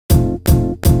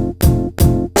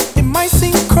might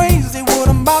seem crazy what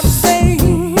I'm about to say.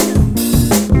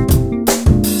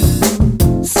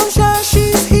 Sunshine,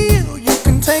 she's here, you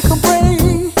can take a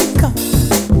break.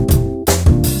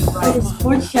 The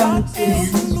sports challenge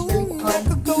is really fun.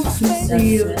 So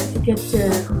you get to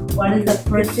one of the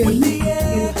first things you do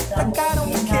is have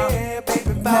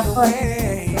fun.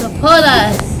 Support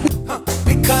us.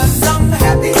 Because I'm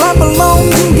happy. Clap along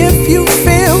if you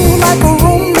feel like a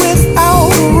room without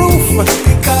a roof.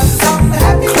 Because I'm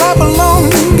happy. Clap along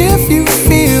if you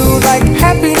feel like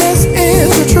happiness is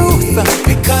the truth.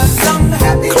 Because I'm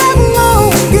happy. Clap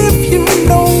along if you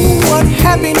know what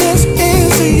happiness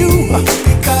is to you.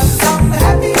 Because I'm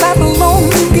happy. Clap along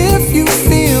if you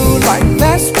feel like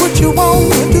that's what you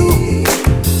want to do.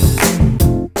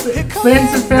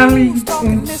 Friends and family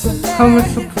come and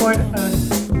support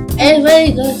us.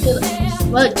 Everybody go to the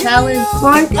sport challenge.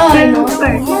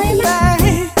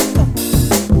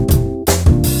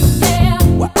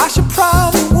 Well, I should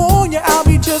probably warn you, I'll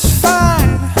be just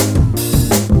fine.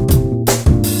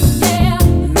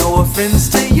 No offense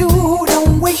to you,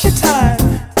 don't waste your time.